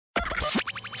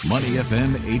Money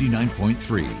FM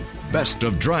 89.3. Best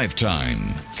of drive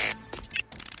time.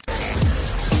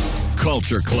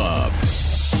 Culture Club.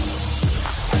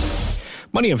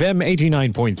 Money FM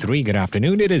 89.3. Good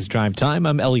afternoon. It is drive time.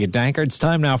 I'm Elliot Danker. It's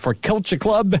time now for Culture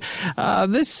Club.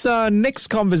 This next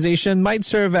conversation might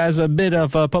serve as a bit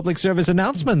of a public service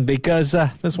announcement because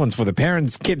this one's for the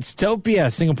parents.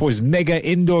 Kiztopia, Singapore's mega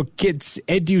indoor kids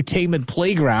edutainment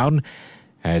playground,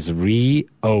 has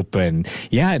reopened.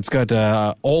 Yeah, it's got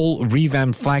all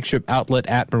Revamp flagship outlet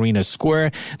at Marina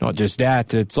Square. Not just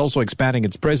that, it's also expanding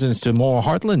its presence to more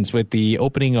heartlands with the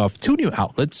opening of two new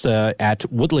outlets at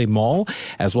Woodleigh Mall,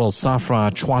 as well as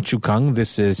Safra Choa Chu Kang.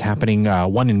 This is happening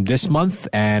one in this month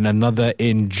and another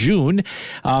in June.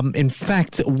 In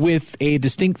fact, with a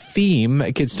distinct theme,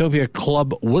 Kiztopia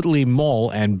Club Woodleigh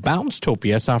Mall and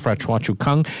Bouncetopia Safra Choa Chu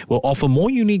Kang will offer more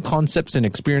unique concepts and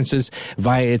experiences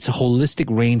via its holistic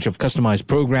range of customized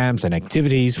programs and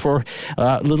activities for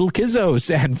little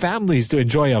kizzos and families to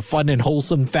enjoy a fun and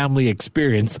wholesome family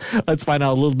experience. Let's find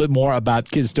out a little bit more about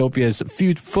Kiztopia's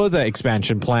further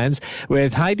expansion plans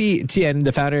with Heidi Tien,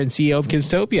 the founder and CEO of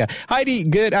Kiztopia. Heidi,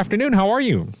 good afternoon. How are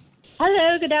you?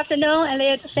 Hello, good afternoon,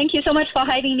 Elliot. Thank you so much for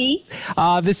having me.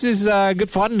 This is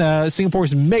good fun. Singapore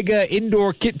mega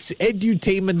indoor kids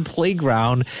edutainment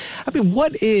playground. I mean,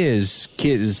 what is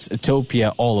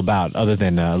Kiztopia all about other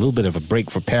than a little bit of a break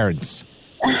for parents?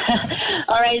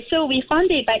 All right, so we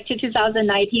founded back to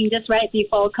 2019, just right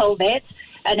before COVID.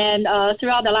 And then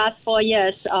throughout the last 4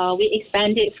 years, we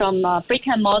expanded from brick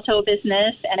and mortar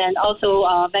business and then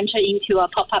also venture into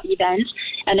pop-up events.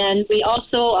 And then we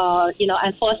also,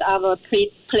 enforce our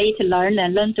play to learn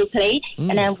and learn to play.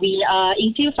 And then we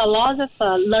infuse a lot of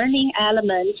learning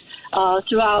elements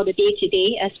throughout the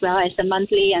day-to-day as well as the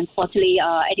monthly and quarterly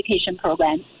education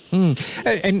programs.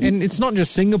 And it's not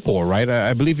just Singapore, right?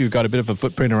 I believe you've got a bit of a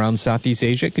footprint around Southeast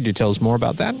Asia. Could you tell us more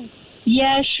about that?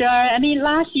 Yeah, sure. I mean,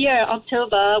 last year,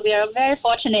 October, we are very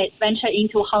fortunate to venture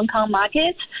into Hong Kong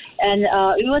market. And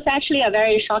it was actually a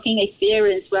very shocking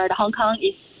experience where the Hong Kong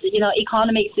is,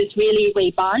 economics is really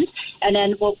rebound. And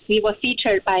then we were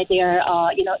featured by their,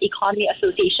 economy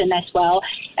association as well.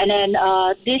 And then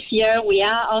this year, we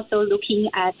are also looking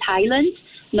at Thailand,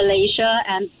 Malaysia,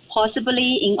 and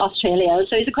possibly in Australia.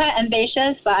 So it's quite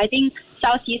ambitious, but I think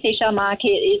Southeast Asia market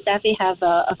is definitely have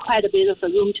quite a bit of a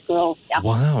room to grow. Yeah.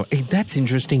 Wow. Hey, that's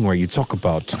interesting where you talk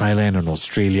about Thailand and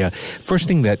Australia. First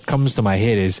thing that comes to my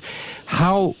head is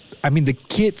the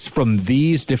kids from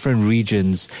these different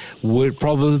regions would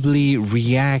probably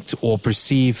react or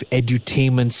perceive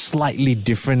edutainment slightly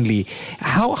differently.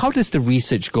 How does the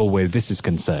research go where this is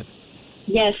concerned?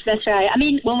 Yes, that's right. I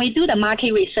mean, when we do the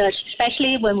market research,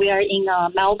 especially when we are in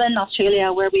Melbourne,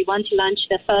 Australia, where we want to launch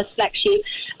the first flagship,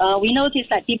 we notice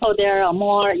that people there are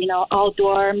more,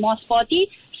 outdoor, more sporty.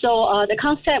 So the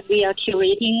concept we are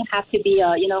curating have to be,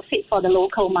 fit for the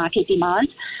local market demand.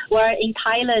 Where in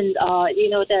Thailand,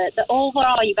 the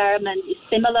overall environment is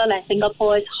similar like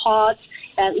Singapore. It's hot.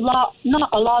 Not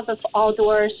a lot of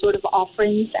outdoor sort of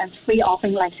offerings and free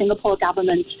offering like Singapore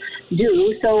government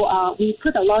do. So we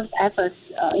put a lot of efforts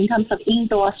in terms of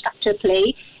indoor structured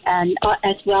play and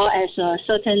as well as a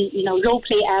certain role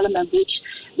play element which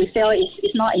we feel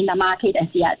is not in the market as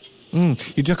yet.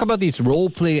 You talk about these role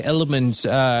play elements.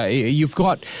 You've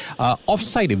got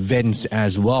off-site events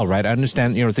as well, right? I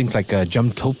understand, things like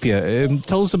Jumptopia.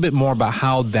 Tell us a bit more about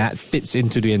how that fits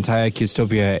into the entire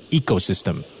Kiztopia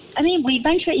ecosystem. I mean, we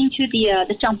ventured into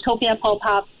the Jumptopia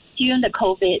pop-up during the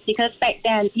COVID because back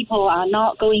then people are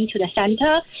not going to the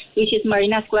center, which is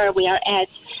Marina Square we are at.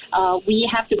 We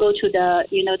have to go to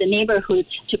the neighborhood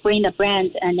to bring the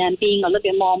brand and then being a little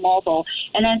bit more mobile.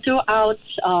 And then throughout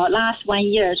last 1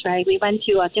 year, right, we went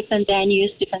to different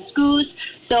venues, different schools.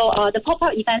 So the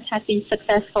pop-up events have been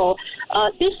successful.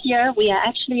 This year, we are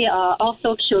actually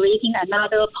also curating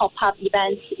another pop-up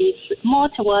event. It's more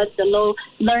towards the low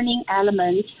learning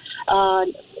element,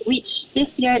 which this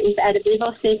year is at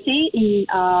Vivo City in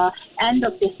end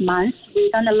of this month.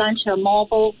 We're going to launch a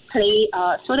mobile play,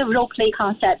 sort of role play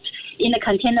concept in a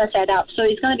container setup. So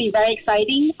it's going to be very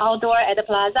exciting outdoor at the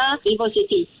plaza, Vivo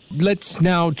City. Let's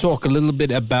now talk a little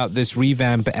bit about this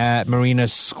revamp at Marina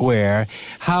Square.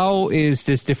 How is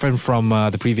this different from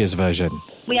the previous version?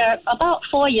 We are about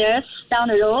 4 years down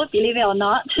the road, believe it or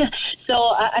not.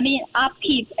 So,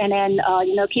 upkeep and then,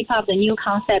 keep up the new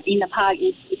concept in the park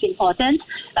is important.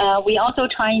 We also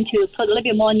trying to put a little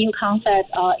bit more new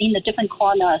concept in the different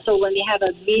corners. So when we have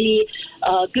a really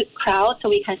good crowd, so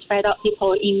we can spread out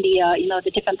people in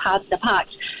the different parts of the park.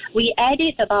 We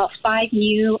added about 5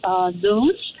 new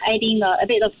zones, adding a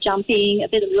bit of jumping, a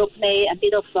bit of rope play, a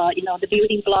bit of, the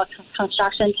building block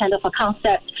construction kind of a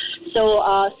concept.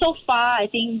 So far, I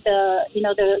think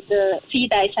the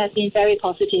feedback has been very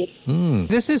positive.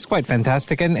 This is quite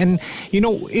fantastic. And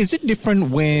is it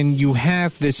different when you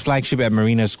have this flagship at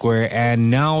Marina Square and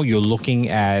now you're looking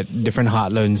at different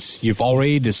heartlands? You've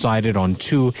already decided on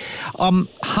 2.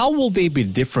 How will they be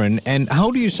different, and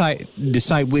how do you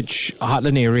decide which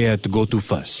heartland area to go to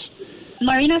first?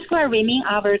 Marina Square remains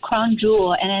our crown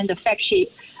jewel and then the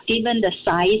flagship, given the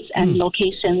size and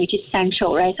location, which is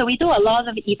central, right? So we do a lot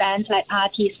of events like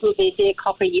parties, school visit,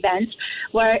 corporate events,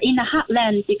 where in the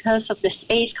heartland, because of the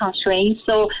space constraints,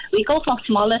 so we go for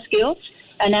smaller scales,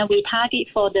 and then we target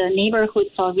for the neighborhood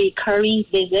for recurring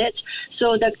visits.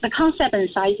 So the concept and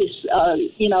size is,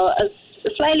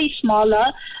 slightly smaller,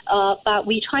 but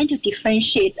we're trying to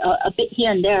differentiate a bit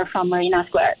here and there from Marina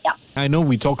Square. Yeah. I know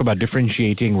we talk about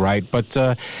differentiating, right? But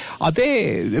are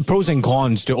there pros and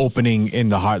cons to opening in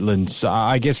the heartlands?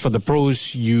 I guess for the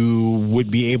pros, you would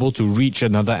be able to reach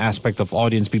another aspect of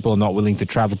audience. People are not willing to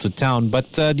travel to town.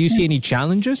 But do you see any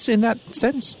challenges in that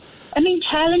sense? I mean,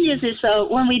 challenges is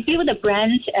when we build a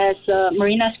brand as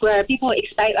Marina Square, people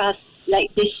expect us like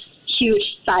this huge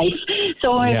size.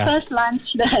 So when we first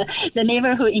launched the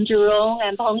neighborhood in Jurong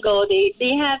and Punggol,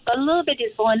 they have a little bit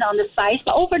disappointment on the size,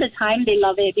 but over the time they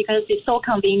love it because it's so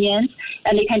convenient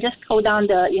and they can just go down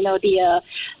their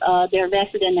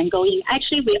resident and go in.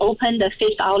 Actually, we opened the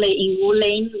 5th outlet in Wu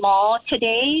Lane Mall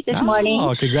today, this morning.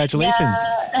 Oh, congratulations.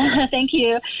 Thank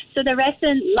you. So the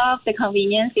residents love the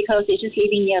convenience because they're just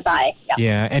living nearby.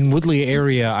 Yeah, and Woodley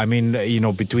area, I mean,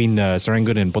 between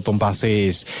Serangoon and Potong Pasir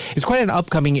is quite an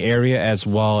upcoming area as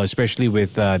well, especially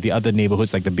with the other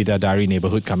neighborhoods like the Bidadari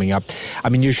neighborhood coming up. I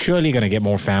mean, you're surely going to get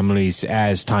more families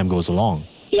as time goes along.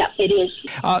 Yeah, it is.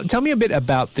 Tell me a bit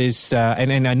about this,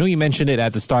 and I know you mentioned it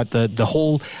at the start, the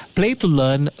whole play to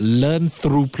learn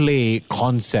through play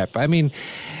concept. I mean,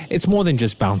 it's more than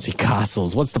just bouncy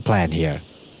castles. What's the plan here?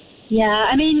 Yeah,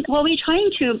 I mean, what we're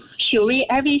trying to curate,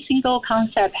 every single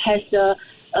concept has a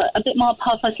bit more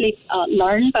purposely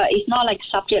learn, but it's not like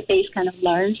subject-based kind of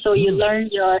learn. So you learn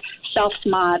your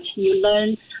self-smart, you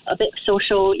learn a bit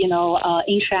social,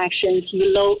 interactions.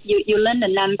 You learn the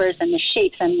numbers and the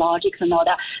shapes and logics and all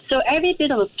that. So every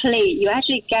bit of a play, you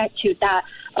actually get to that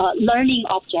learning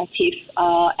objective,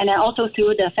 and then also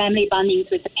through the family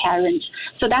bondings with the parents.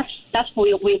 So that's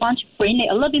what we want to bring it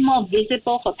a little bit more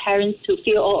visible for parents to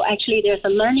feel, actually there's a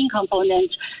learning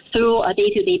component through a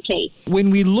day-to-day play. When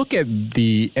we look at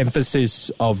the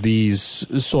emphasis of these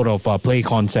sort of play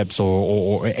concepts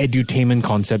or edutainment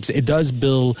concepts, it does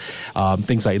build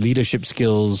things like leadership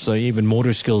skills, even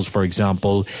motor skills, for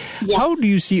example. Yeah. How do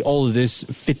you see all of this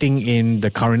fitting in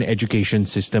the current education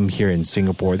system here in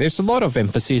Singapore? There's a lot of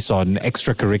emphasis on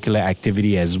extracurricular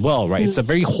activity as well, right? It's a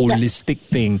very holistic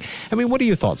thing. I mean, what are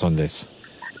your thoughts on this?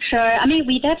 Sure. I mean,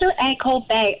 we definitely echo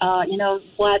back,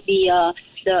 what the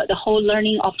whole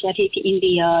learning objective in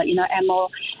the MOE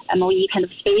kind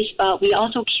of space, but we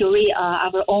also curate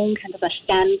our own kind of a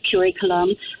STEM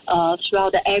curriculum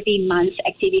throughout the every month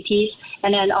activities,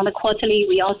 and then on the quarterly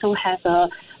we also have a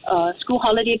school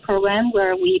holiday program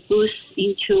where we boost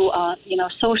into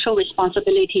social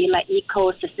responsibility like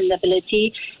eco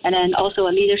sustainability, and then also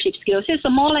a leadership skills. So it's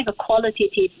more like a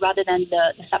qualitative rather than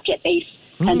the subject based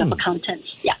kind of accountants.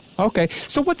 Yeah. Okay.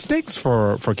 So what's next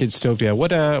for Kiztopia?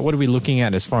 What are we looking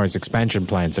at as far as expansion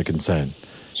plans are concerned?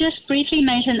 Just briefly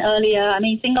mentioned earlier, I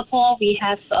mean, Singapore, we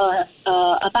have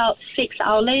about 6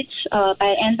 outlets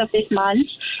by end of this month.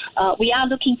 We are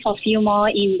looking for a few more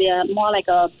in the more like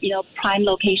prime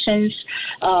locations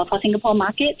for Singapore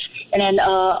market. And then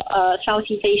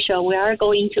Southeast Asia, we are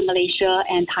going to Malaysia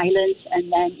and Thailand,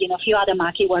 and then a few other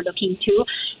markets we're looking to.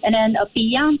 And then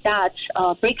beyond that,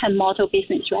 brick and mortar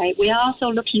business, right? We are also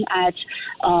looking at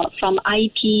from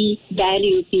IP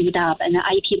value build up and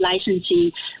IP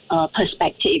licensing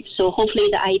perspective. So hopefully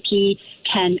the IP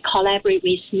can collaborate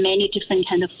with many different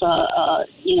kind of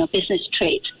business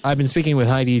trade. I've been speaking with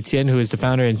Heidi Tian, who is the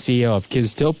founder and CEO of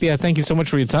Kiztopia. Thank you so much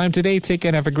for your time today. Take care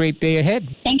and have a great day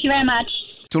ahead. Thank you very much.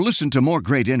 To listen to more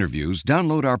great interviews,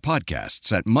 download our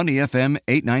podcasts at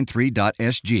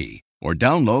moneyfm893.sg or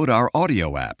download our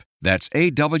audio app. That's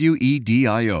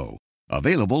AWEDIO.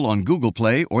 Available on Google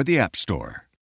Play or the App Store.